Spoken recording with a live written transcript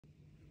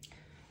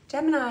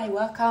Gemini,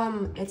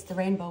 welcome. It's the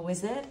Rainbow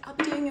Wizard. I'll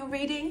be doing your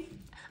reading.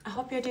 I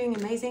hope you're doing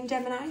amazing,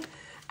 Gemini.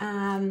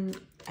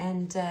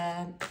 It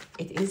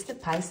is the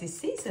Pisces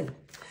season.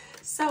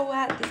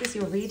 So this is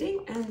your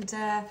reading, and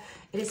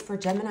it is for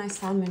Gemini,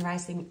 Sun, Moon,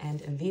 Rising,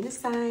 and Venus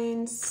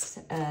signs.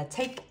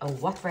 Take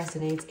what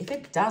resonates. If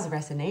it does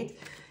resonate,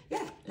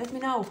 yeah, let me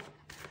know.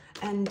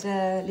 And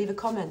leave a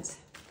comment.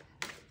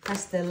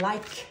 Press the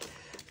like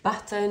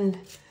button.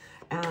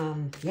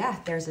 Yeah,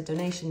 there's a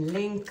donation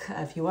link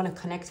if you want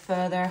to connect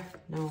further.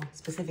 No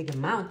specific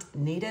amount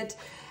needed.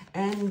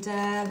 And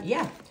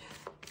yeah,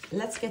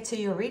 let's get to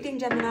your reading,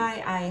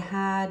 Gemini. I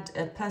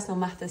had personal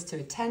matters to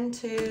attend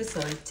to, so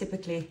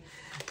typically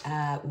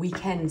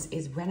weekends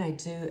is when I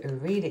do a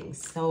reading.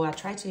 So I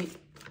try to,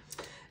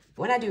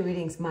 when I do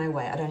readings my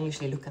way, I don't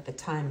usually look at the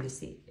time, you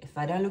see. If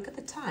I don't look at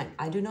the time,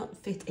 I do not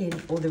fit in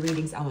all the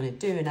readings I want to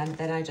do, and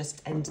then I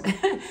just end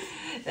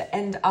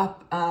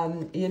up,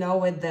 you know,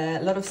 with a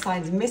lot of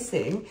signs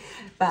missing.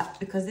 But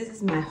because this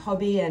is my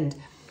hobby, and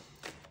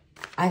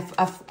I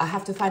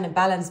have to find a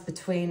balance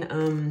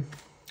between,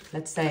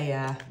 let's say,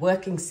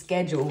 working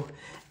schedule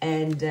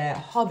and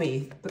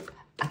hobby. But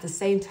at the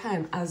same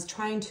time, I was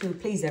trying to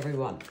please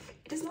everyone.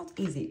 It is not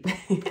easy.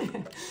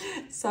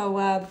 So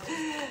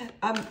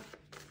I'm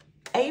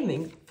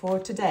aiming for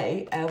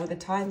today, with the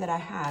time that I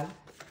have,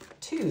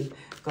 to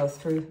go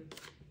through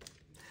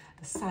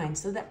the signs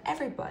so that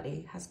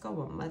everybody has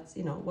go on. But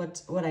you know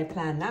what I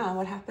plan now,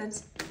 what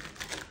happens,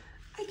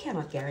 I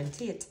cannot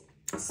guarantee it.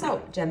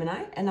 So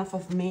Gemini, enough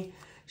of me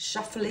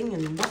shuffling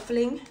and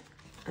waffling.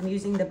 I'm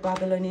using the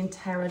Babylonian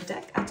Tarot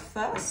deck at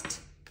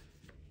first,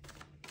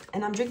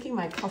 and I'm drinking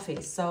my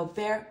coffee, so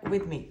bear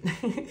with me.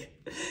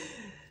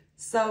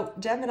 So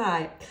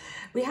Gemini,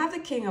 we have the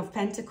King of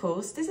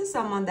Pentacles. This is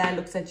someone that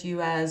looks at you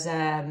as,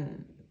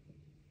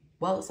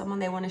 well, someone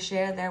they want to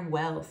share their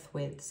wealth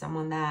with,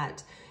 someone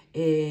that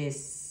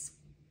is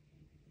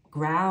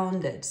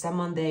grounded,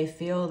 someone they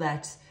feel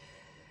that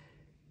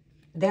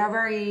they're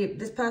very,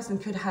 this person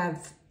could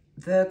have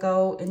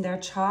Virgo in their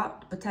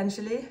chart,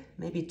 potentially,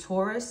 maybe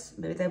Taurus,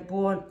 maybe they're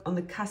born on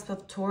the cusp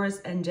of Taurus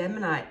and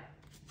Gemini.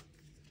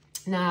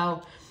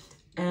 Now,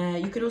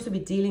 you could also be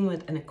dealing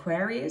with an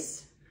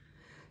Aquarius.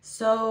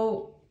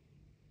 So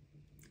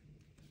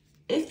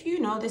if you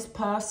know this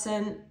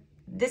person,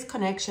 this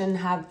connection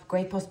have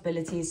great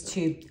possibilities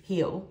to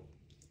heal.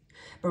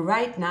 But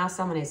right now,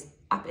 someone is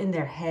up in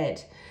their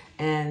head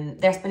and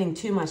they're spending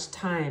too much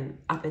time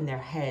up in their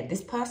head.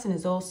 This person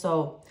is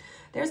also,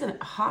 there's a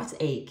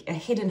heartache, a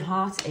hidden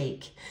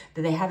heartache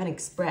that they haven't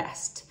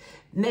expressed.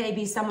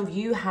 Maybe some of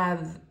you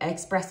have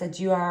expressed that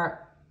you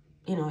are,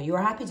 you know, you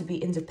are happy to be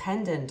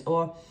independent,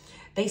 or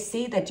they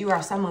see that you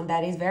are someone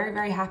that is very,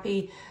 very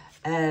happy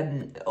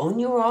on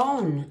your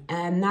own.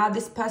 And now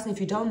this person, if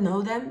you don't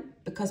know them,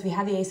 because we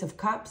have the Ace of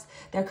Cups,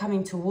 they're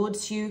coming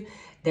towards you,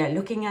 they're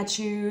looking at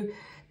you,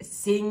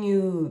 seeing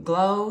you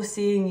glow,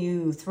 seeing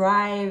you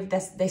thrive.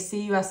 They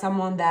see you as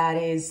someone that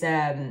is,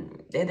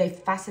 they're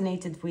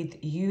fascinated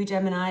with you,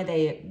 Gemini.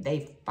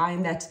 They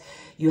find that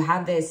you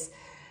have this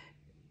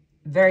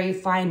very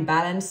fine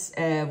balance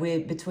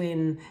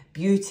between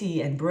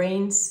beauty and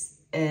brains.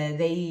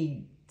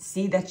 They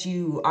see that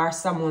you are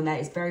someone that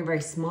is very,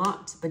 very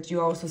smart, but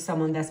you're also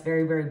someone that's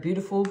very, very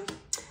beautiful,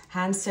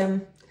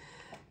 handsome.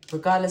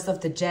 Regardless of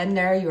the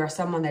gender, you are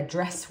someone that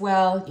dress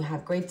well. You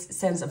have great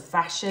sense of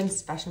fashion.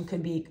 Fashion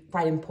could be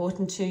quite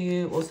important to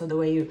you. Also, the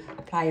way you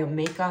apply your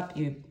makeup.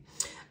 You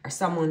are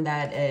someone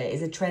that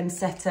is a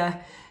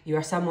trendsetter. You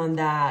are someone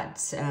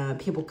that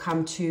people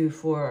come to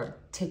for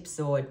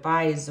tips or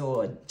advice,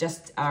 or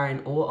just are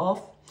in awe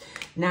of.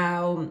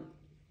 Now,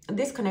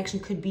 this connection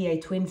could be a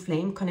twin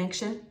flame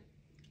connection.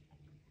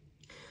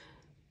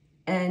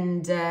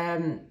 And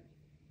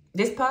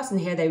this person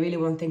here, they really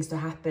want things to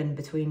happen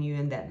between you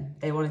and them.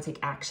 They want to take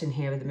action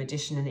here with the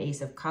Magician and the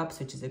Ace of Cups,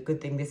 which is a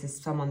good thing. This is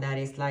someone that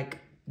is like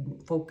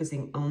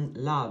focusing on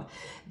love.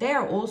 They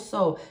are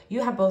also,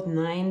 you have both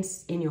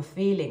nines in your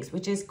feelings,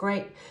 which is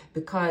great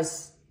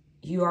because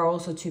you are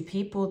also two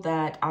people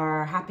that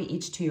are happy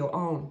each to your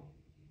own.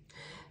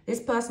 This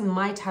person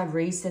might have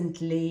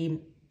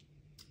recently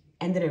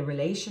ended a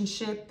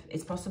relationship.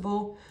 It's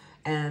possible.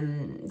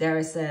 There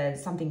is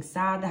something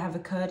sad that have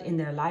occurred in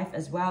their life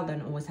as well. They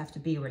don't always have to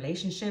be a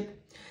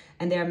relationship,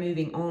 and they're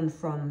moving on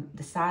from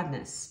the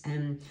sadness,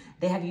 and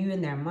they have you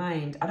in their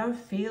mind. I don't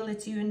feel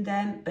it's you and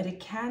them, but it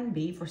can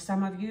be for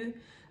some of you,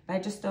 but I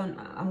just don't,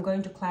 I'm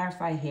going to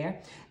clarify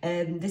here.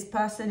 This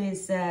person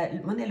is,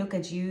 when they look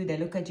at you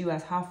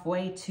as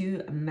halfway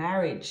to a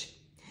marriage.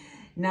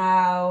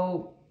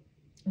 Now,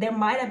 there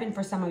might have been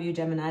for some of you,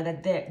 Gemini,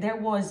 that there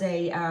was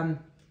a,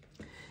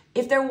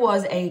 if there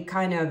was a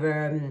kind of,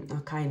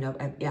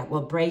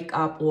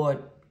 breakup,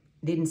 or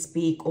didn't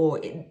speak,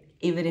 or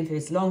even if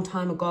it's a long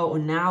time ago or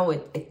now,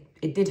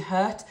 it did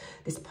hurt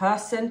this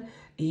person.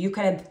 You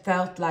could have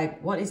felt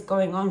like, what is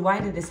going on?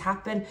 Why did this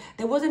happen?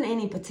 There wasn't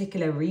any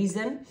particular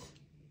reason.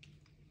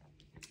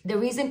 The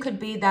reason could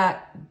be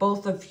that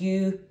both of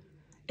you,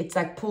 it's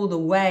like pulled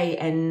away,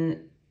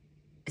 and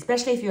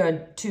especially if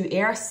you're two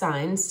air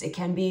signs, it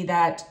can be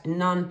that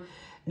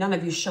none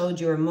of you showed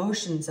your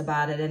emotions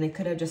about it, and it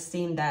could have just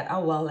seemed that,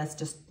 oh, well, let's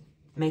just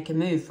make a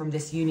move from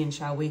this union,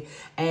 shall we?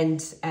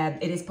 And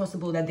it is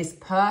possible that this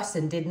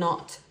person did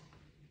not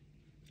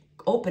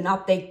open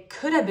up. They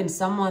could have been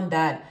someone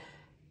that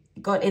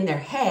got in their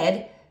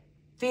head,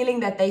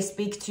 feeling that they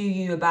speak to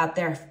you about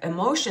their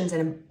emotions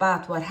and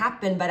about what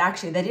happened, but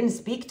actually they didn't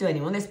speak to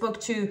anyone. They spoke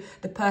to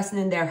the person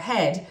in their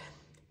head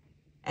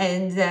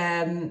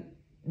and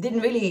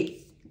didn't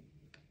really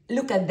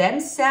look at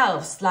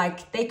themselves.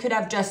 Like they could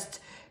have just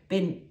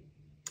been,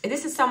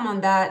 this is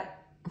someone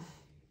that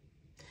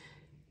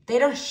they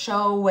don't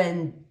show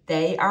when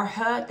they are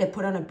hurt. They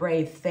put on a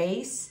brave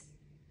face,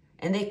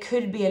 and they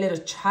could be a little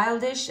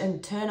childish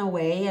and turn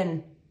away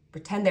and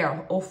pretend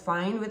they're all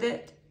fine with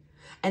it.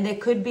 And they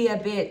could be a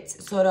bit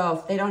sort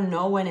of, they don't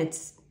know when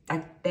it's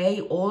like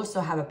they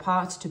also have a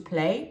part to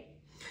play.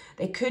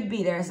 They could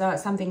be, there's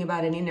something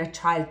about an inner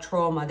child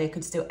trauma. They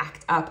could still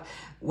act up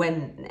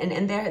when,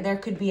 and there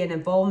could be an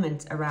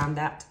involvement around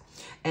that.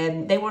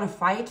 And they want to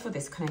fight for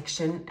this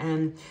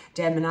connection,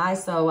 Gemini.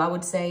 So I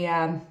would say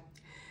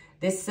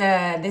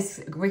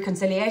this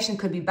reconciliation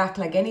could be back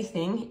like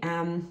anything.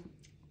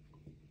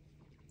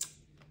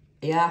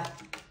 Yeah.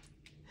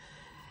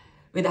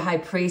 With the High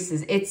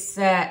Priestess, it's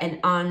an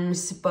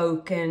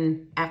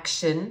unspoken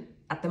action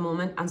at the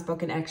moment,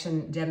 unspoken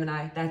action,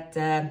 Gemini, that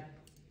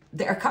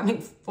they're coming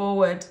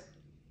forward.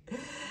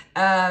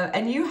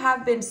 And you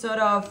have been sort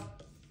of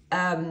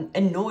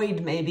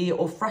annoyed maybe,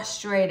 or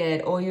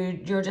frustrated, or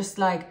you're just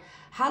like,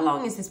 how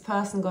long is this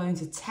person going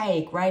to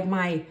take, right?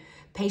 My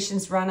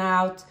patience run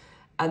out.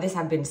 This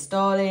have been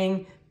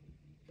stalling.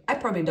 I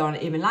probably don't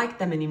even like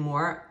them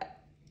anymore.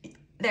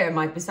 There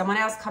might be someone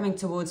else coming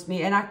towards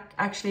me, and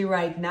actually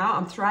right now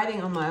I'm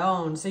thriving on my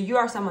own. So you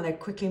are someone that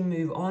quickly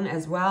move on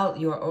as well.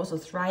 You are also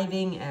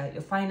thriving.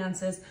 Your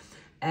finances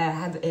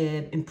have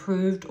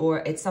improved, or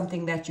it's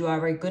something that you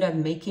are very good at,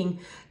 making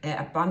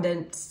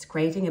abundance,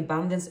 creating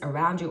abundance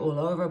around you all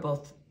over,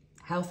 both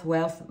health,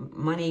 wealth,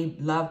 money,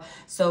 love.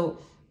 So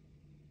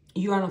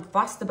you are not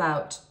fussed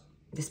about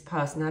this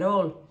person at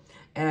all.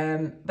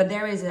 But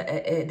there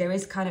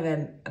is kind of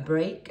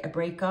a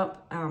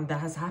breakup that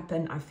has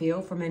happened, I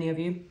feel, for many of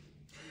you.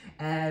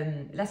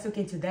 Let's look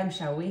into them,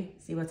 shall we?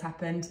 See what's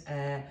happened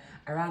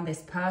around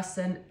this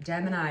person,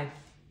 Gemini.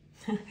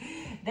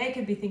 They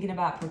could be thinking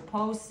about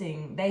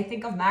proposing. They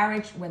think of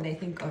marriage when they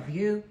think of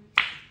you.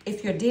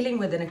 If you're dealing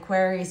with an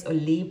Aquarius or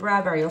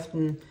Libra, very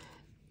often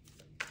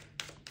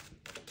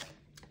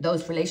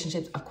those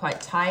relationships are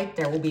quite tight.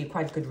 There will be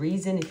quite good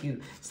reason if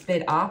you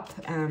split up.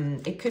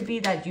 It could be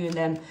that you and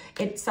them,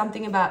 it's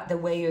something about the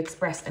way you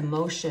express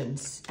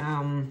emotions.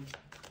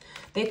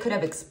 They could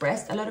have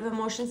expressed a lot of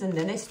emotions and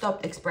then they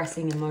stopped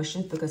expressing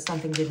emotions because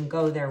something didn't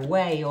go their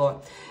way.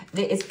 Or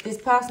this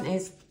person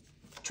is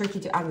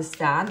tricky to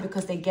understand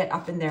because they get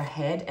up in their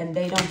head and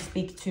they don't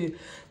speak to,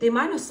 they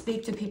might not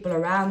speak to people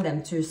around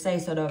them to say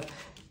sort of,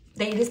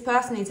 this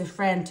person needs a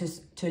friend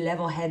to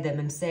level head them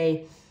and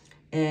say,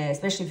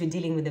 especially if you're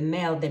dealing with a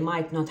male, they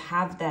might not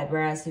have that.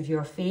 Whereas if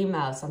you're a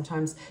female,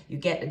 sometimes you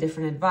get a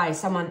different advice.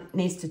 Someone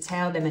needs to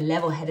tell them a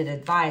level-headed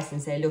advice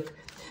and say, look,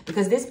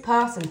 because this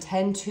person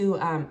tend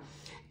to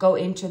go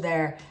into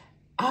their,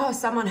 oh,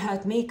 someone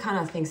hurt me kind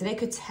of thing. So they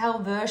could tell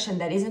version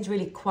that isn't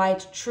really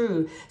quite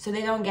true. So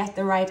they don't get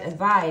the right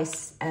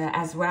advice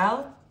as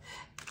well.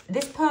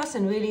 This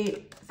person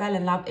really fell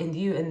in love in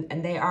you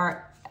and they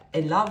are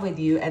in love with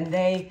you, and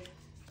a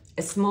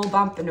small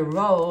bump in the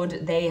road,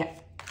 they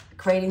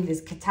creating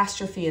this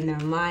catastrophe in their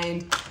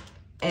mind,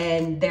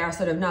 and they are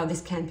sort of, no,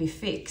 this can't be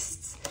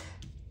fixed.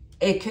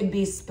 It could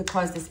be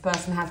because this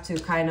person have to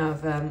kind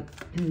of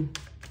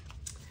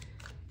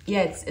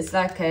yeah, it's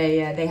like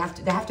a they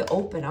have to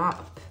open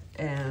up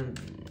and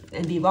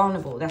be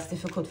vulnerable. That's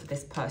difficult for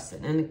this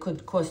person, and it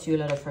could cause you a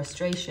lot of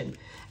frustration,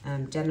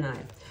 Gemini.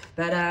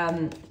 But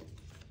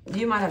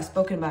you might have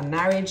spoken about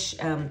marriage.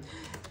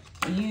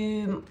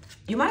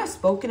 You might have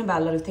spoken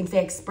about a lot of things.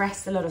 They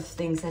expressed a lot of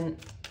things, and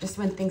just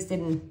when things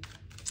didn't,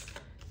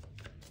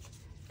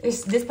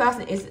 this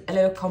person is a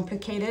little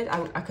complicated.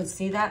 I could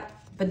see that,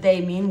 but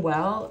they mean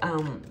well.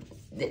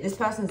 This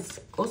person is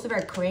also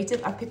very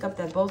creative. I pick up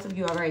that both of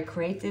you are very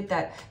creative.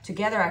 That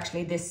together,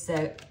 actually, this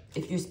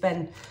if you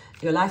spend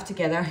your life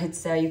together,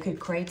 it's you could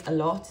create a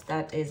lot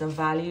that is of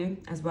value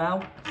as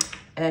well.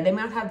 They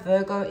might have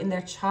Virgo in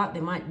their chart.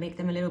 They might make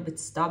them a little bit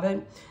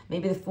stubborn.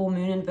 Maybe the full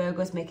moon in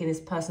Virgo is making this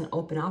person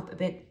open up a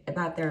bit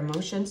about their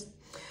emotions.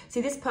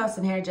 See, this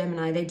person here,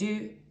 Gemini, they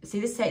do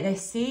see this. They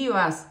see you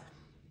as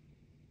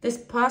this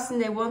person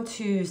they want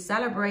to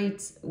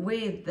celebrate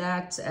with,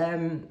 that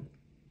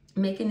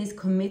making this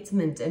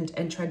commitment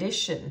and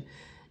tradition.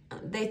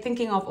 They're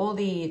thinking of all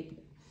the,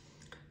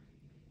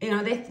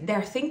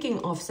 they're thinking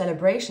of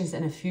celebrations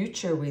and a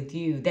future with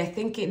you. They're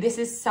thinking this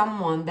is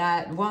someone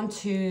that want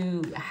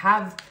to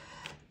have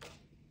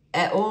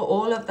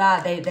all of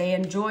that. They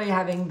enjoy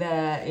having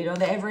the,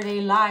 the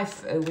everyday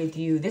life with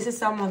you. This is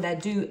someone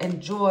that do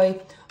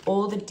enjoy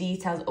all the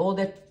details, all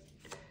the,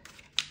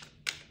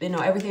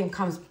 everything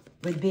comes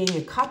with being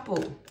a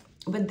couple,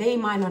 but they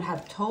might not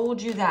have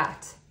told you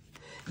that.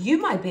 You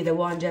might be the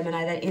one,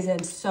 Gemini, that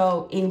isn't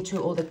so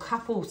into all the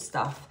couple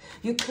stuff.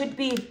 You could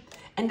be,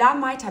 and that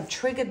might have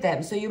triggered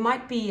them. So you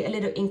might be a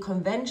little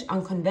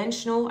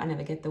unconventional. I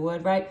never get the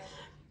word right.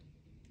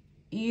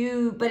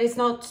 But it's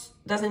not,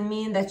 doesn't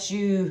mean that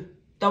you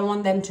don't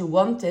want them to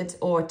want it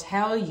or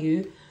tell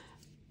you.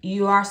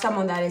 You are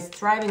someone that is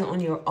thriving on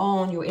your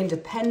own. You're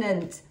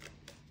independent.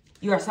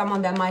 You are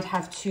someone that might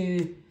have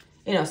to,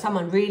 you know,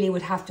 someone really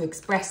would have to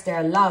express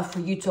their love for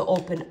you to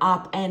open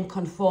up and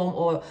conform,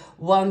 or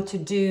want to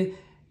do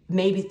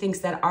maybe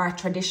things that are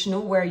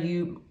traditional, where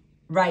you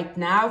right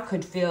now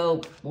could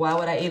feel, why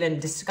would I even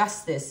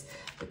discuss this?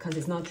 Because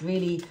it's not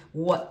really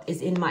what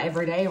is in my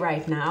everyday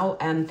right now.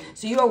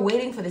 So you are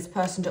waiting for this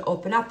person to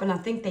open up, and I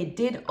think they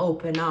did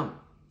open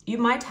up. You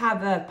might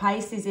have a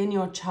Pisces in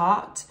your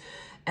chart,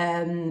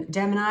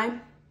 Gemini.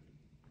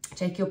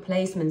 Check your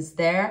placements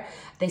there.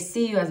 They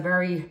see you as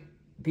very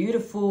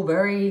beautiful,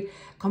 very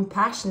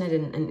compassionate,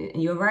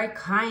 and you're very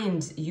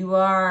kind. You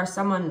are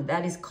someone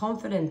that is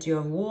confident.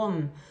 You're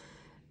warm.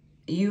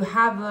 You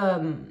have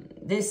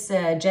this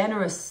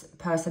generous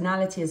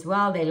personality as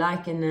well. They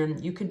like,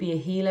 and you could be a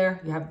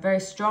healer. You have very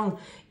strong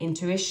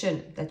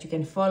intuition that you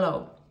can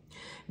follow.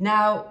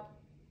 Now,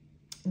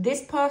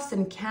 this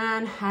person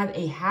can have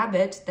a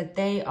habit that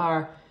they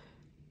are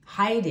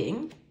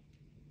hiding.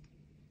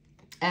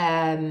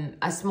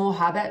 A small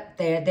habit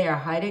they are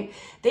hiding.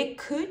 They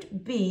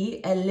could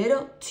be a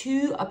little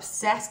too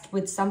obsessed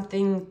with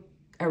something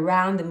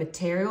around the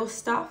material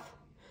stuff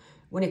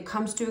when it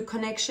comes to a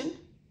connection.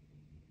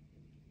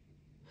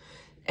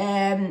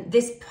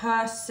 This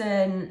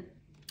person,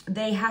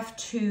 they have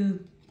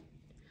to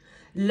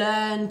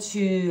learn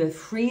to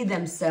free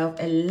themselves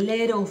a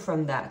little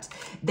from that.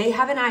 They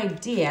have an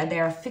idea they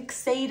are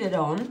fixated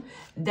on,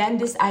 then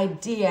this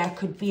idea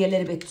could be a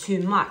little bit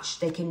too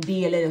much. They can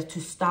be a little too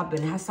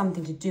stubborn. It has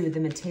something to do with the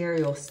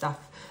material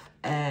stuff.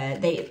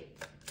 This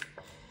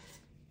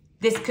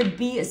could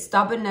be a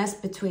stubbornness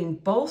between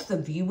both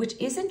of you, which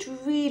isn't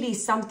really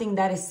something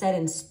that is set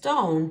in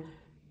stone,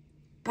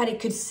 but it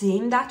could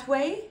seem that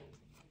way.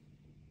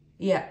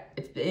 Yeah,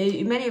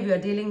 many of you are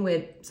dealing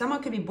with,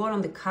 someone could be born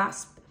on the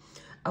cusp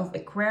of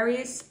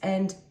Aquarius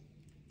and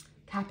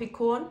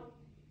Capricorn.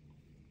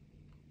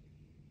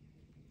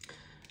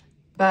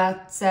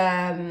 But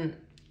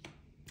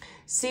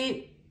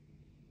see,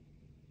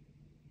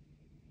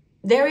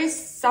 there is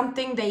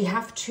something they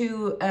have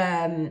to,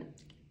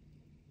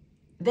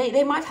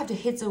 they might have to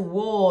hit a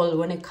wall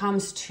when it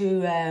comes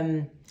to,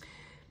 and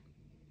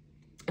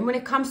when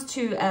it comes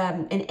to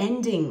an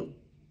ending.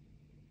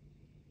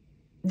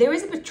 There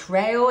is a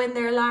betrayal in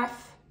their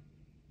life.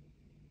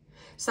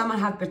 Someone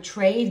have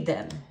betrayed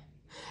them.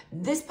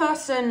 This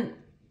person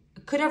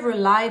could have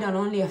relied on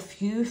only a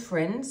few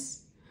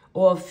friends,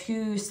 or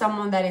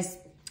someone that is,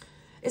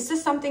 it's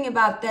just something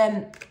about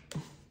them.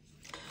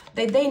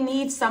 They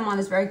need someone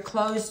that's very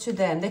close to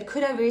them. They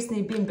could have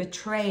recently been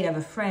betrayed of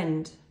a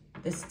friend,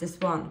 this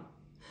one.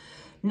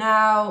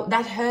 Now,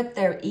 that hurt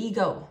their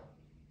ego.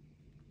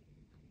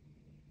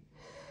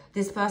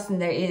 This person,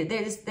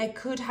 they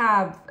could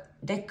have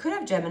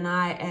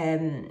Gemini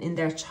in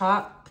their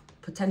chart,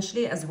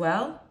 potentially as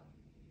well.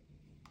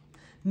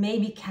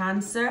 Maybe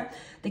Cancer.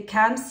 The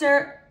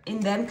Cancer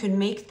in them could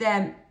make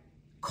them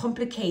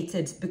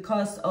complicated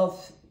because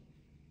of,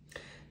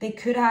 they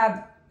could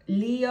have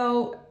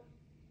Leo,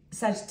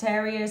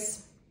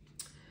 Sagittarius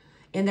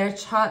in their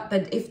chart,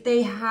 but if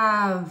they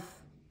have,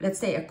 let's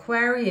say,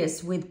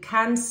 Aquarius with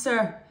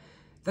Cancer,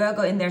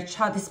 Virgo in their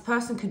chart, this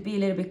person could be a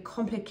little bit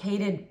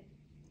complicated.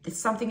 It's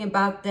something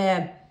about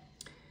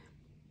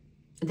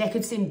they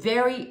could seem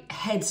very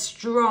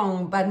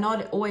headstrong, but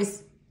not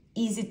always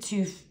easy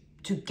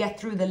to get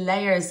through the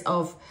layers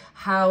of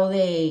how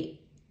you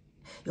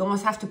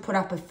almost have to put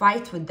up a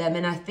fight with them.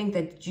 And I think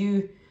that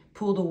you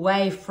pulled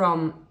away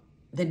from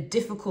the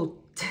difficult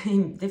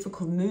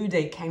mood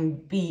they can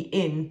be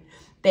in.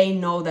 They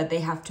know that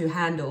they have to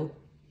handle.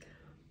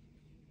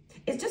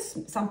 It's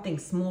just something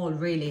small,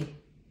 really.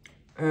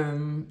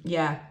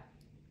 Yeah.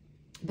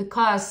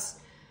 Because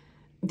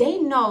they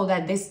know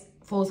that this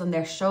falls on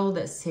their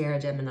shoulders here,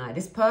 Gemini.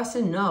 This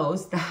person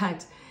knows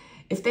that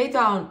if they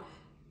don't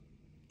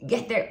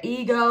get their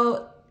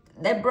ego,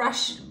 they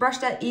brush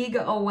that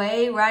ego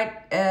away,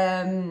 right?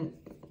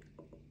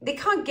 They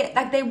can't get,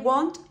 like, they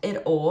want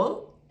it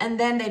all, and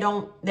then they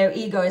don't, their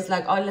ego is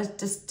like, oh, let's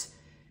just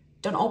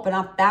don't open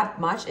up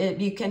that much.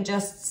 You can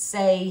just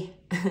say,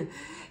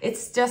 it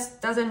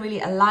just doesn't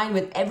really align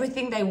with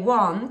everything they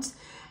want.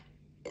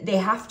 They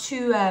have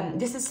to,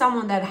 this is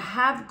someone that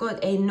have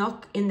got a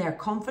knock in their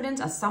confidence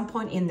at some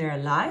point in their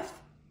life,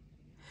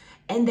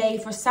 and they,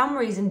 for some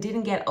reason,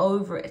 didn't get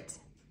over it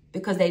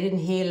because they didn't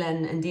heal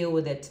and deal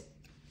with it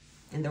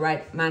in the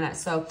right manner.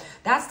 So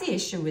that's the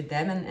issue with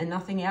them, and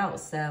nothing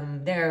else.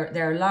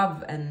 Their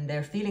love and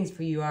their feelings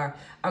for you are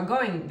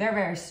going very,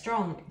 very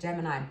strong,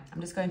 Gemini.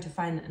 I'm just going to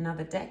find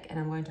another deck, and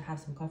I'm going to have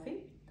some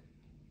coffee.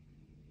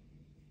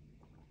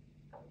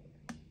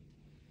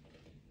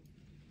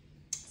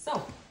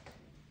 So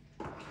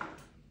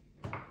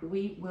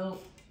we will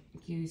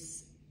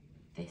use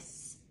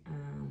this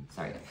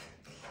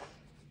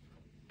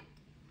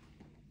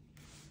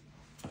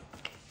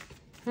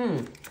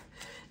sorry.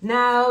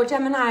 Now,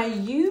 Gemini,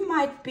 you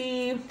might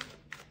be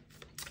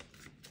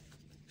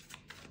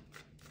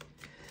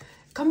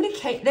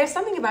there's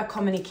something about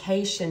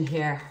communication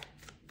here.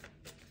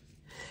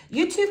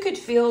 You two could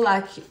feel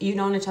like you've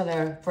known each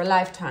other for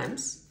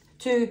lifetimes,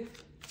 to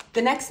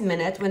the next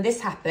minute when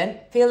this happened,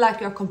 feel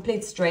like you're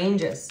complete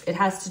strangers. It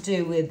has to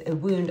do with a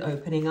wound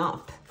opening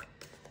up.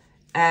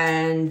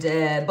 And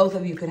both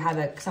of you could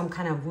have some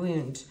kind of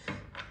wound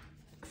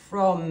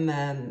from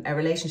a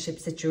relationship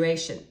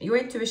situation. Your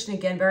intuition,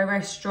 again, very,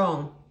 very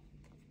strong.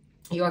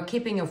 You are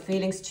keeping your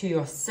feelings to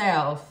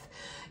yourself.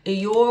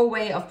 Your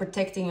way of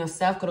protecting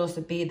yourself could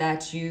also be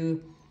that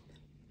you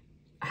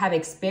have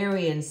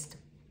experienced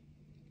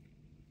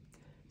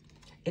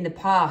in the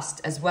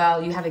past as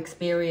well, you have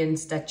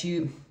experienced that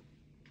you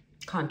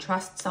can't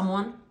trust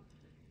someone.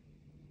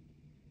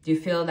 Do you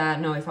feel that,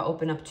 no, if I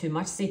open up too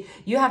much? See,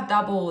 you have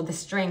double the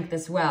strength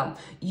as well.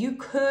 You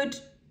could,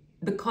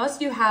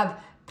 because you have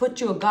put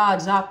your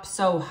guards up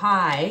so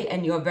high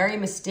and you're very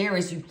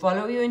mysterious, you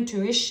follow your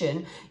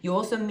intuition, you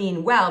also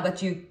mean well,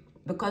 but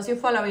because you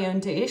follow your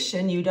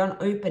intuition, you don't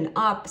open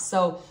up.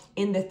 So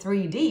in the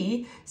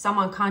 3D,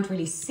 someone can't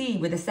really see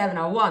with the 7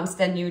 of Wands,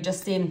 then you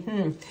just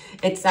seem,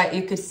 it's like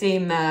you could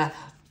seem,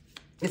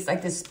 it's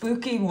like the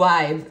spooky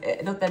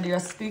vibe. Not that you're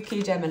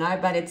spooky, Gemini,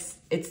 but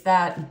it's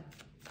that,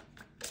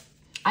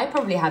 I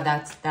probably have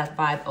that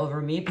vibe over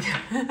me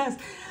because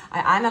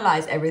I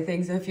analyze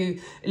everything. So if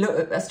you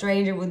look, a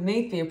stranger would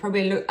meet me,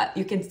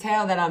 you can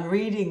tell that I'm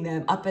reading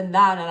them up and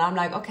down, and I'm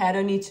like, okay, I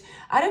don't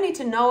need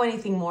to know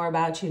anything more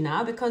about you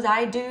now, because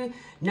I do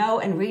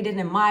know and read it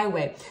in my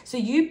way. So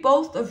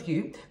both of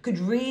you could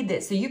read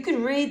it. So you could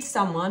read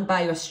someone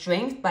by your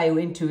strength, by your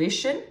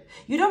intuition.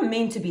 You don't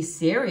mean to be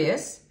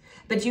serious,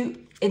 but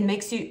it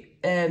makes you,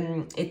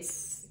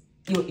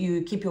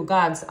 you keep your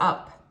guards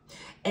up.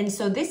 And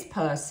so this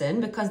person,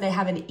 because they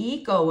have an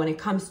ego when it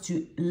comes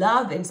to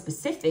love in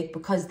specific,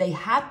 because they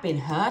have been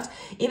hurt,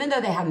 even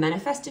though they have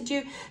manifested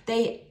you,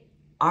 they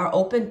are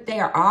open, they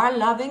are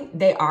loving,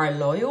 they are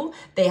loyal,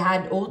 they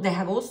have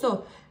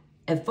also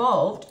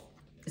evolved,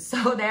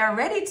 so they are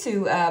ready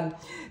to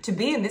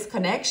be in this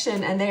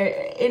connection, and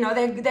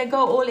they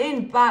go all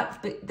in.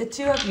 But the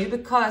two of you,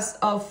 because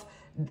of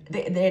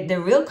the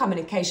real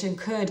communication,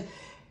 could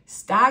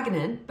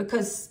stagnant,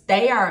 because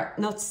they are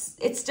not,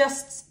 it's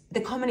just the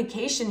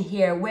communication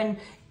here, when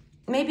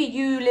maybe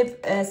you live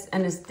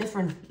and it's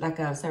different, like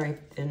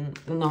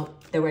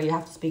not the way you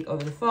have to speak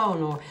over the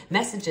phone or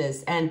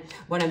messages, and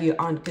one of you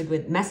aren't good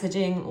with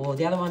messaging, or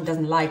the other one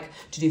doesn't like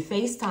to do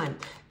FaceTime,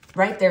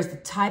 right? There's the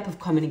type of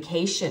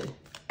communication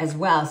as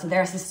well. So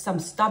there's some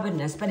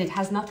stubbornness, but it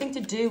has nothing to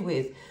do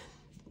with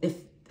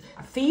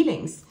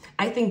feelings.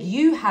 I think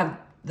you have,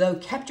 though,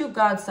 kept your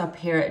guards up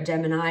here,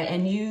 Gemini,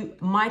 and you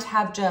might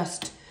have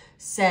just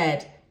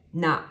said,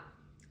 nah,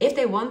 if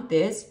they want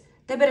this,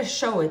 they better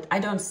show it. I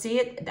don't see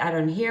it, I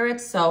don't hear it,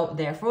 so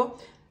therefore,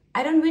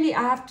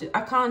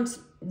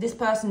 this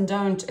person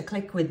don't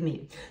click with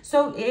me.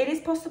 So it is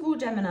possible,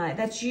 Gemini,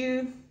 that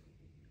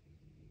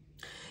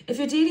if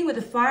you're dealing with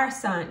a fire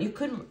sign, you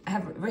could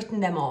have written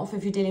them off.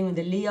 If you're dealing with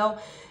a Leo,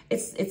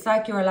 it's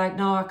like you're like,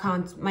 no, I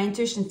can't, my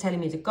intuition's telling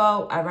me to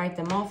go, I write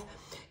them off.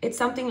 It's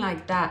something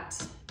like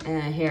that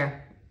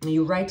here,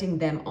 you're writing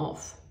them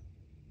off.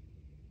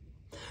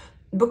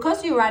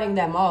 Because you're writing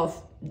them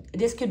off,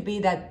 this could be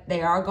that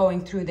they are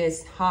going through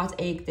this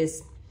heartache,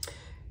 this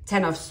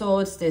 10 of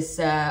Swords, this,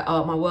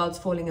 oh, my world's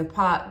falling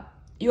apart.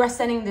 You are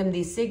sending them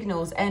these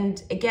signals.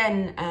 And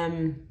again,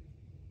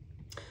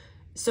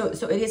 so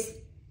it is,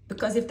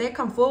 because if they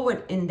come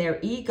forward in their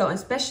ego,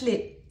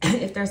 especially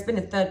if there's been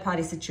a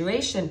third-party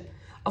situation,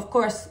 of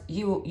course,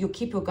 you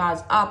keep your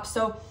guards up.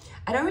 So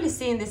I don't really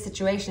see in this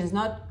situation, it's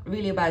not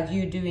really about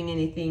you doing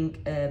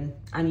anything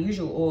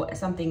unusual or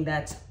something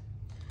that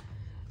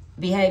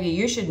behavior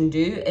you shouldn't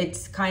do.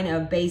 It's kind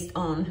of based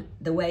on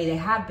the way they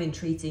have been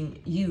treating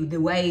you, the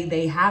way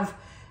they have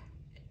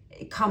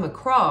come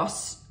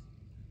across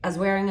as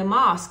wearing a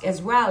mask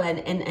as well,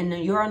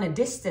 and you're on a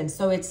distance.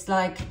 So it's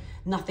like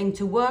nothing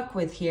to work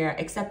with here,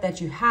 except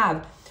that you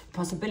have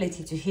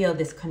possibility to heal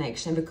this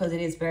connection, because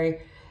it is very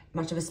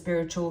much of a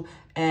spiritual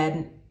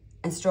and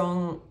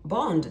strong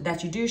bond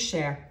that you do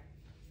share.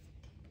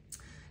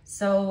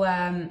 So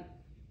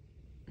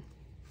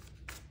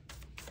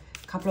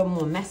couple of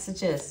more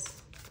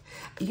messages.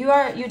 You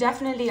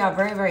definitely are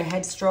very, very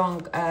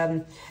headstrong,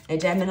 a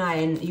Gemini,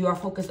 and you are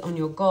focused on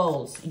your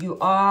goals. You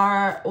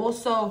are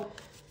also,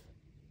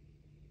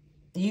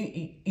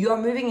 you are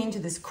moving into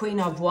this Queen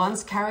of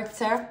Wands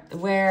character,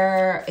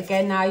 where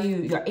again now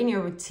you're in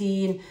your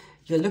routine,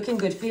 you're looking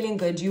good, feeling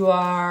good. You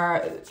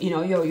are,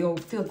 you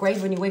feel great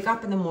when you wake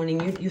up in the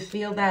morning. You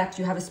feel that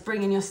you have a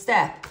spring in your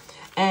step.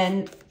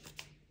 And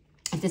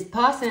if this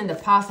person in the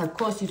past have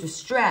caused you to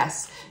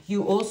stress,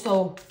 you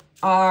also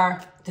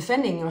are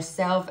defending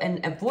yourself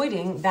and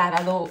avoiding that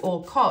at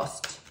all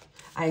costs,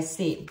 I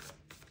see.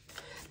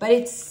 But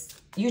it's,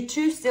 you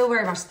two still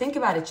very much think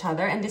about each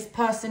other, and this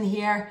person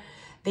here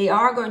They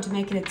are going to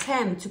make an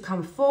attempt to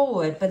come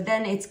forward, but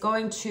then it's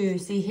going to,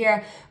 see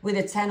here with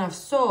the 10 of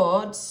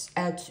Swords,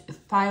 at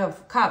 5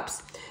 of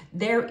Cups,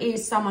 there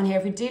is someone here,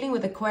 if you're dealing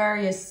with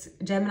Aquarius,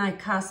 Gemini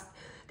cusp,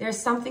 there's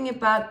something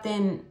about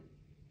them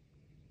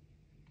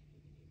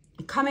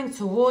coming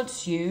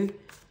towards you,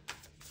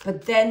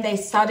 but then they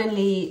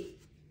suddenly,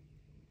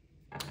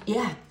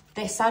 yeah,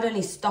 they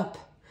suddenly stop.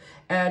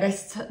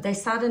 They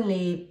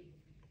suddenly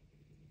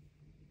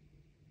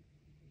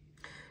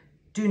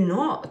do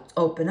not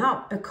open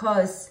up,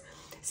 because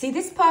see,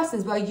 this person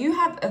as well, you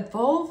have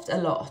evolved a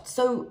lot.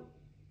 So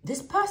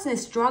this person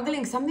is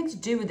struggling, something to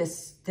do with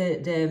this,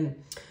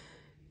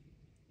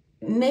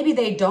 maybe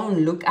they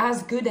don't look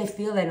as good. They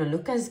feel they don't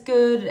look as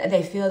good.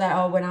 They feel that,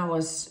 oh, when I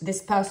was,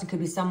 this person could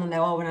be someone that,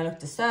 oh, when I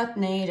looked a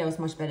certain age, I was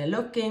much better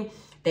looking.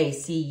 They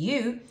see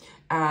you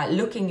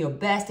looking your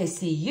best. They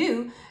see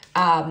you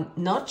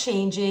not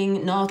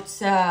changing,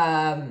 not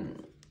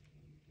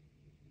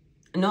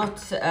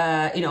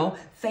you know,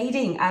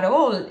 fading at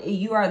all.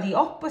 You are the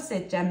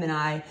opposite,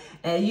 Gemini.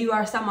 You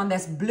are someone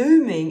that's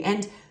blooming,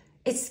 and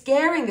it's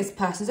scaring this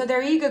person. So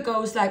their ego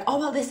goes like, oh,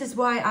 well, this is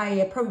why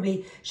I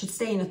probably should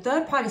stay in a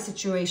third-party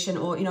situation,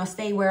 or, you know,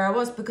 stay where I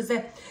was, because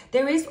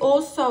there is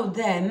also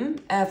them,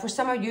 for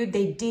some of you,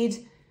 they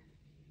did,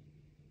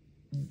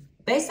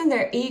 based on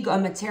their ego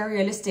and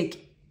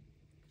materialistic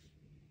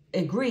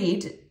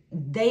greed,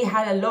 they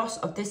had a loss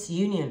of this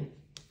union,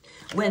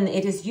 when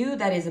it is you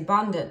that is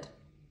abundant.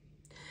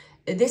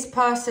 This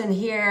person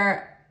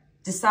here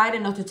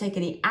decided not to take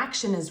any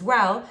action as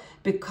well,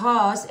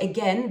 because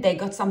again, they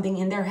got something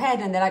in their head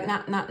and they're like,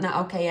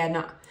 nah, okay, yeah,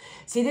 nah.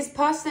 See, this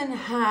person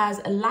has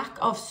a lack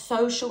of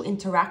social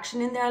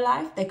interaction in their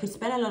life. They could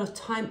spend a lot of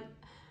time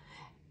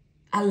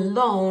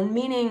alone,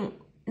 meaning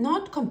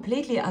not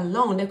completely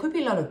alone. There could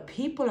be a lot of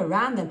people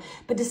around them,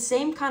 but the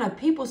same kind of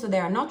people, so they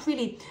are not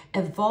really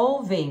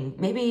evolving.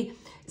 Maybe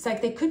it's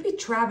like they could be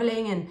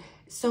traveling and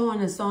so on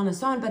and so on and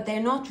so on, but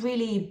they're not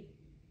really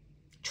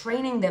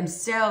training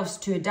themselves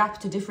to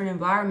adapt to different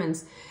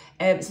environments.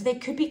 So they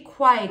could be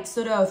quite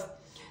sort of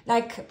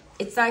like,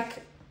 it's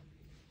like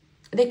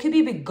they could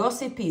be a bit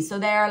gossipy. So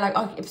they're like,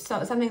 oh, if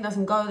something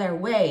doesn't go their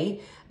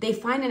way, they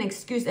find an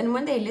excuse. And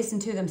when they listen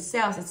to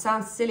themselves, it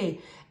sounds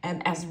silly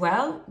as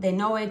well. They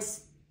know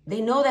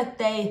that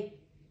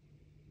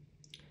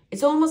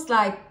it's almost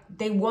like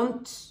they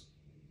want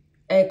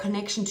a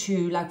connection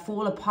to like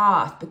fall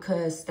apart,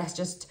 because that's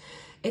just,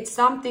 it's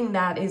something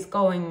that is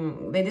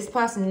going, this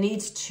person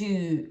needs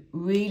to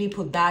really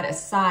put that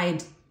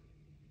aside.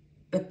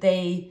 But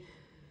they,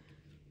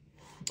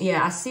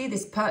 yeah, I see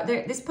this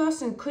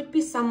person could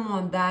be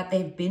someone that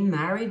they've been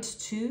married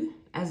to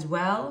as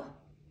well,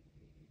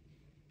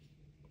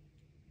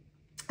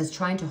 as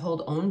trying to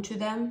hold on to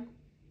them.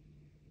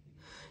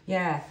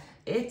 Yeah,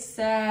 it's,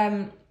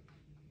 I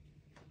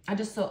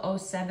just saw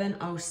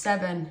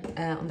 0707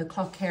 on the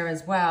clock here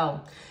as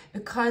well,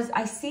 because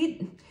I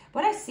see,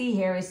 what I see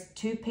here is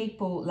two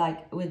people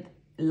like with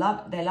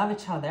love, they love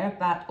each other,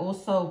 but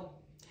also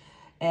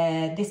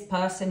this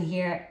person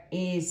here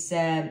is,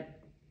 they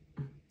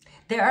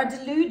are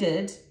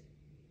deluded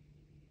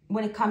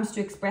when it comes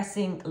to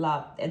expressing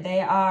love.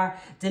 They are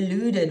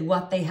deluded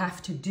what they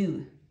have to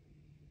do.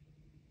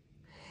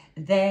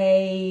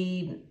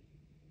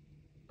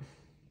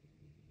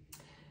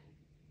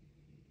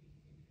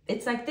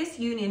 It's like this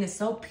union is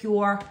so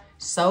pure,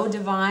 so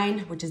divine,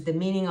 which is the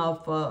meaning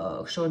of,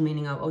 short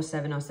meaning of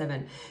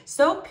 0707.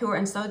 So pure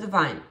and so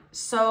divine.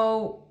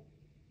 So,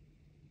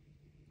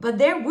 but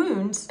their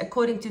wounds,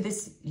 according to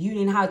this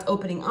union, how it's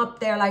opening up,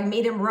 they're like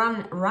made them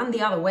run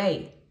the other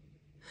way.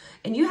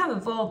 And you have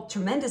evolved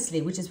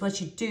tremendously, which is what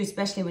you do,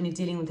 especially when you're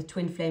dealing with a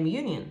twin flame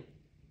union.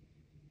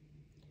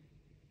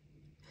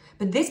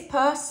 But this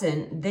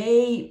person,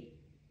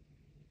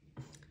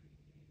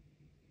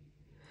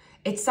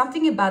 it's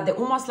something about, they're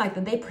almost like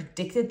that they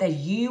predicted that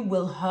you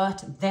will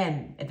hurt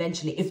them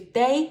eventually. If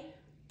they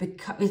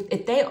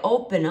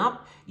open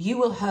up, you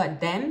will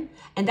hurt them.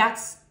 And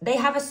they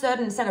have a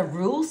certain set of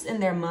rules in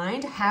their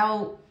mind,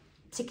 how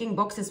ticking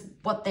boxes,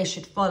 what they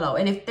should follow.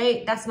 And if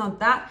that's not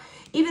that,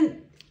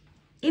 even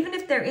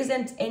if there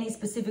isn't any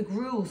specific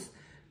rules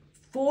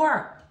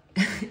for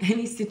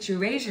any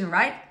situation,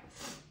 right?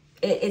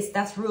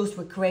 That's rules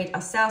we create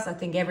ourselves. I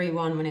think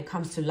everyone, when it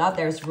comes to love,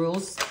 there's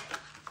rules,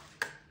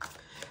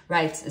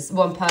 right?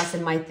 One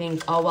person might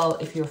think, oh, well,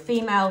 if you're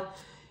female,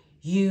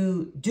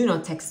 you do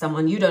not text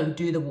someone, you don't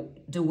do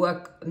the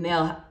work,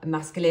 male,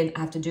 masculine,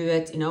 have to do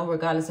it, you know,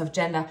 regardless of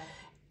gender.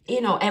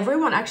 You know,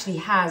 everyone actually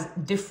has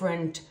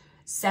different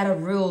set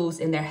of rules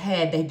in their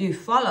head they do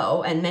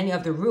follow, and many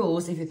of the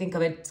rules, if you think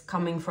of it,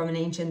 coming from an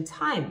ancient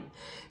time.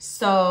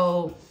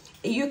 So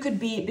you could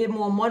be a bit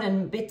more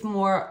modern, a bit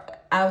more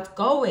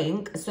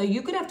outgoing, so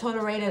you could have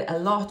tolerated a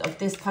lot of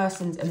this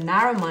person's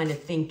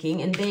narrow-minded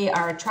thinking, and they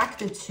are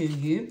attracted to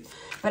you.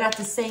 But at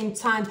the same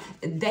time,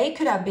 they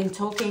could have been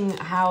talking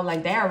how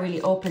like they are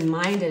really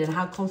open-minded and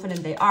how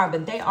confident they are,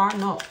 but they are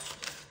not.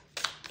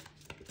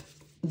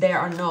 They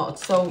are not.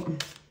 So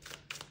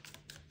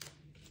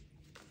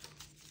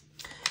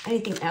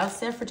anything else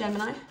there for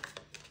Gemini?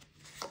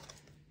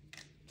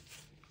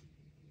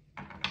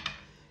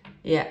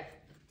 Yeah,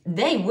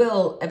 they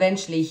will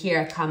eventually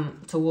here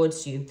come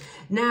towards you.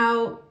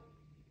 Now,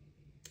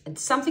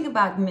 something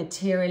about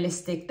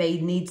materialistic, they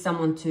need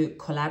someone to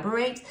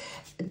collaborate.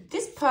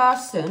 This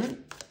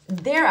person,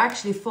 their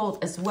actually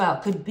fault as well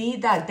could be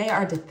that they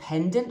are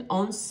dependent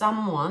on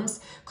someone's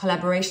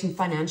collaboration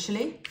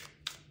financially.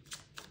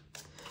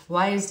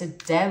 Why is the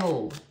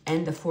Devil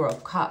and the Four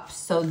of Cups?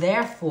 So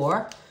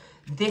therefore,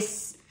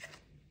 this,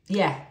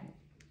 yeah,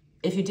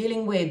 if you're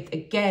dealing with,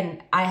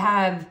 again, I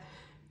have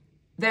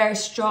very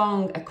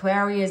strong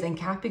Aquarius and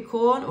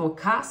Capricorn or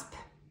cusp,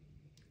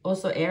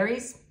 also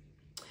Aries.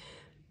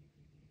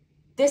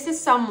 This is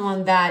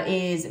someone that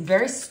is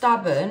very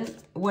stubborn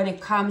when it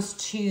comes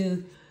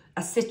to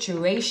a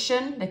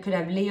situation. They could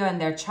have Leo in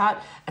their chart,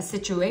 a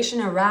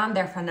situation around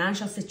their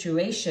financial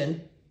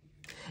situation.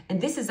 And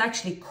this is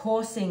actually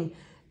causing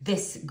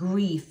this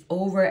grief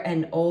over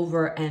and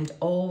over and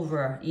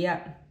over.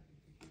 Yeah.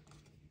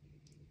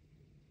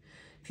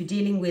 If you're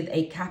dealing with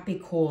a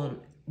Capricorn,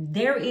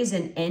 there is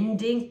an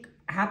ending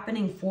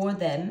happening for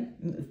them.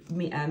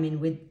 I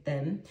mean, with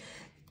them.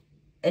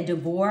 A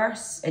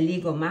divorce, a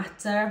legal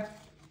matter.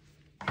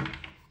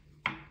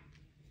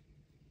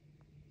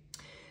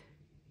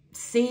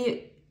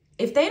 See,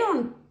 if they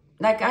don't,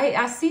 like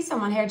I see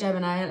someone here,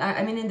 Gemini,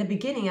 I mean, in the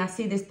beginning, I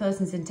see this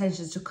person's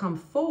intentions to come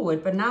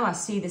forward, but now I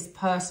see this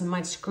person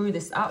might screw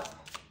this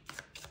up.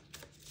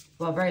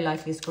 Well, very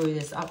likely screw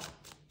this up.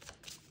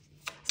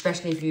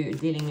 Especially if you're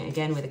dealing,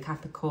 again, with a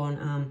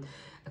Capricorn,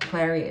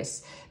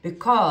 Aquarius.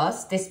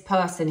 Because this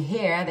person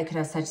here, they could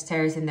have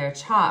Sagittarius in their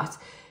chart,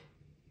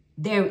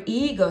 their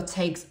ego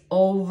takes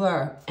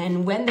over.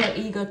 And when their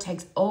ego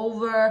takes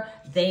over,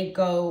 they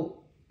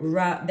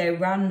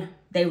run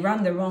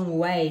the wrong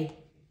way.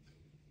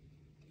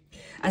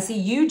 I see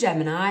you,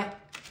 Gemini,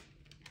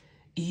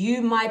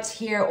 you might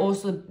here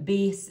also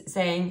be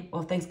saying,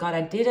 oh, thanks God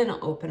I didn't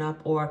open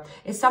up, or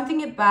it's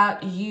something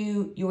about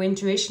you, your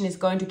intuition is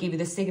going to give you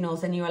the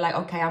signals and you're like,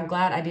 okay, I'm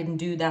glad I didn't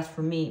do that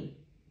for me.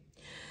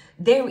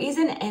 There is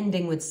an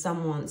ending with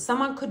someone.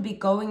 Someone could be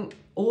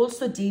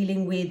also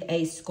dealing with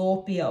a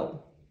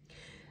Scorpio.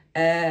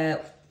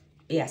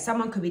 Yeah,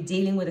 someone could be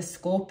dealing with a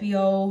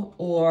Scorpio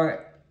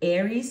or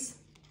Aries.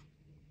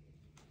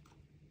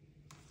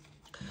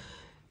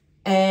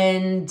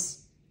 And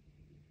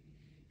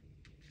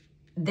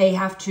they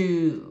have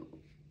to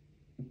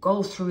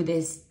go through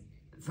this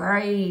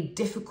very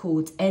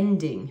difficult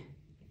ending.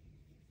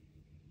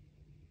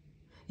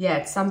 Yeah,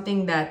 it's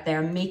something that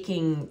they're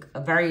making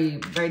a very,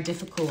 very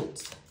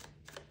difficult.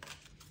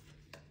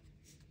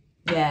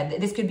 Yeah,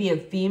 this could be a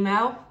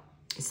female,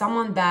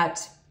 someone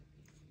that,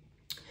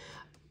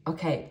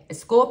 okay, a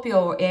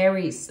Scorpio or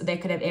Aries, they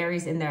could have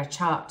Aries in their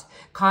chart,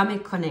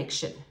 karmic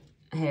connection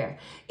here.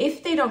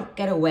 If they don't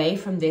get away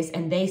from this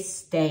and they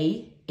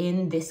stay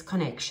in this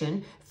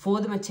connection for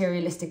the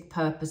materialistic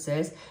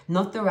purposes,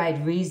 not the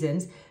right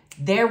reasons,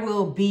 there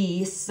will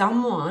be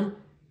someone,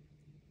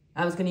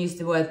 I was going to use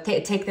the word,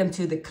 take them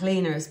to the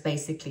cleaners,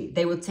 basically.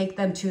 They will take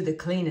them to the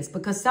cleaners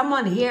because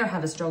someone here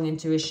have a strong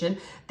intuition.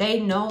 They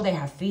know they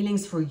have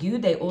feelings for you.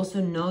 They also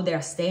know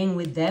they're staying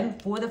with them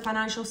for the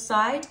financial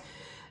side.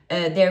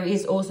 There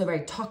is also a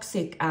very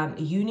toxic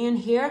union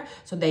here.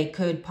 So they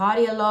could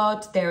party a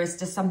lot. There is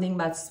just something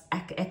about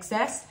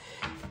excess.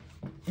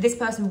 This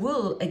person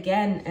will,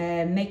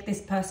 again, make this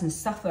person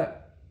suffer.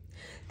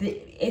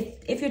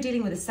 If you're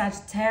dealing with a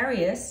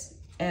Sagittarius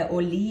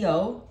or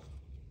Leo,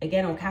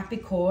 again, or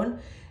Capricorn,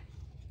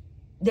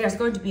 there's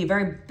going to be a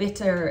very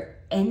bitter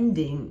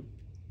ending.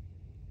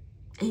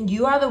 And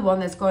you are the one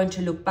that's going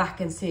to look back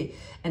and see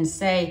and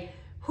say,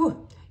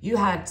 whew, you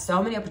had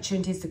so many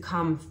opportunities to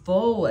come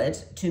forward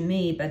to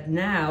me, but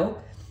now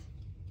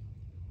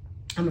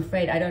I'm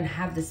afraid I don't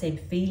have the same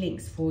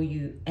feelings for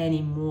you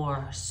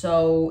anymore.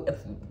 So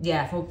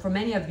yeah, for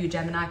many of you,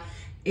 Gemini,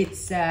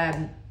 it's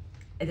the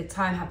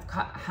time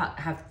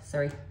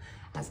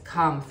has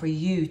come for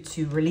you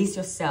to release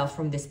yourself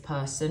from this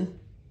person.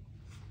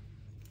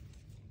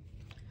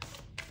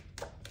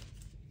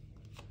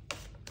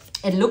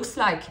 It looks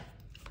like,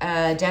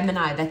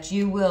 Gemini, that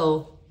you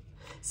will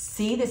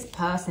see this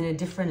person in a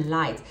different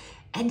light.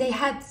 And they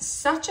had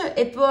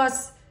it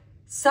was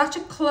such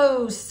a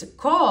close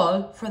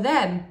call for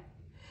them.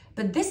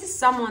 But this is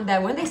someone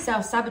that when they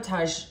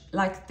self-sabotage,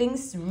 like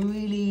things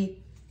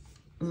really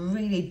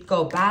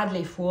go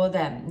badly for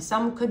them.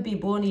 Some could be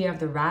born year of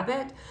the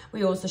rabbit.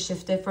 We also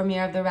shifted from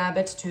year of the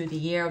rabbit to the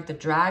year of the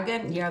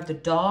dragon, year of the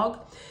dog,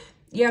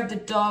 year of the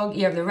dog,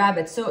 year of the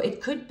rabbit. So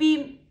it could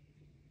be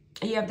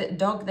year of the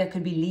dog, that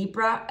could be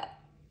Libra,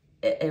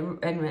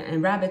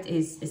 and rabbit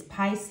is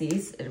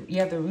Pisces,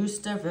 year of the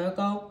rooster,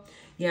 Virgo,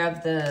 year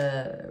of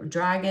the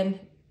dragon,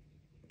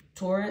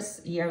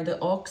 Taurus, year of the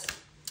ox,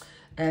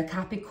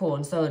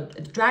 Capricorn. So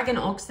dragon,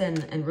 ox,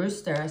 and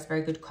rooster is a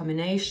very good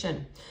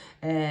combination.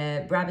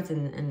 Rabbit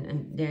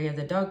and the area of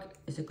the dog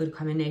is a good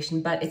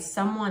combination, but it's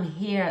someone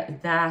here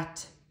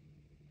that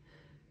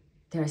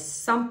there's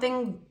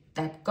something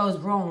that goes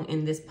wrong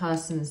in this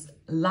person's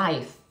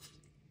life.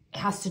 It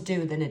has to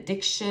do with an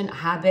addiction,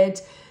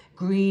 habit,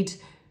 greed,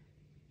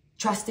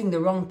 trusting the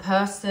wrong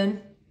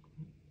person,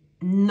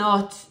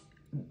 not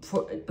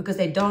because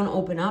they don't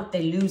open up,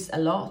 they lose a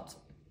lot.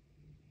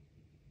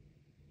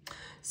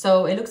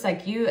 So it looks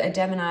like you, a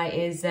Gemini,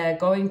 is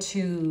going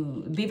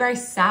to be very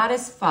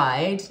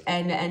satisfied,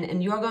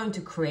 and you're going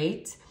to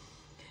create.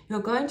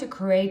 You're going to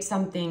create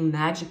something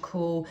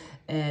magical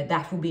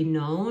that will be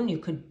known. You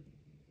could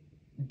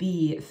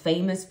be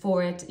famous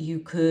for it. You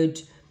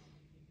could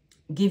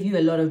give you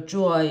a lot of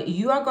joy.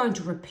 You are going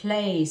to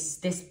replace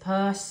this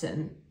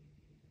person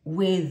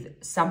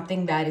with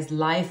something that is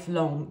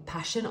lifelong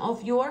passion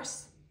of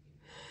yours.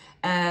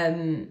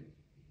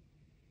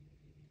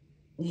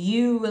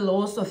 You will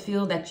also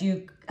feel that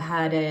you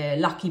had a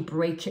lucky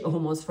break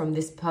almost from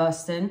this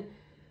person.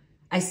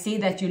 I see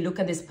that you look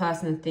at this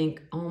person and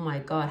think, oh my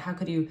God, how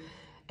could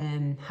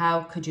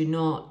you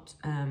not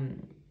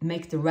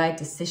make the right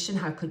decision?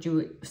 How could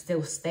you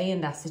still stay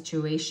in that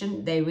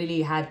situation? They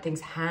really had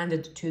things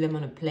handed to them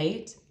on a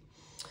plate.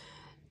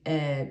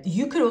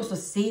 You could also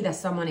see that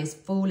someone is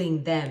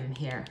fooling them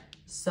here.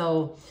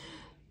 So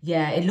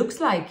yeah, it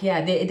looks like,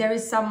 yeah, there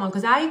is someone,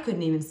 because I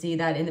couldn't even see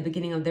that in the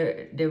beginning of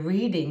the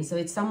reading. So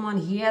it's someone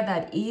here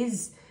that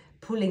is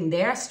pulling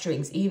their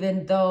strings,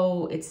 even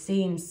though it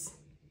seems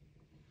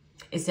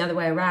it's the other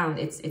way around.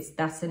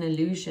 That's an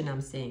illusion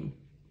I'm seeing.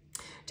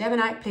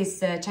 Gemini, please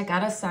check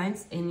out our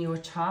signs in your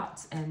chart,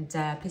 and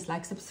please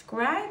like,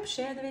 subscribe,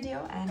 share the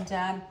video, and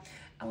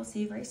I will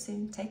see you very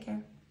soon. Take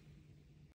care.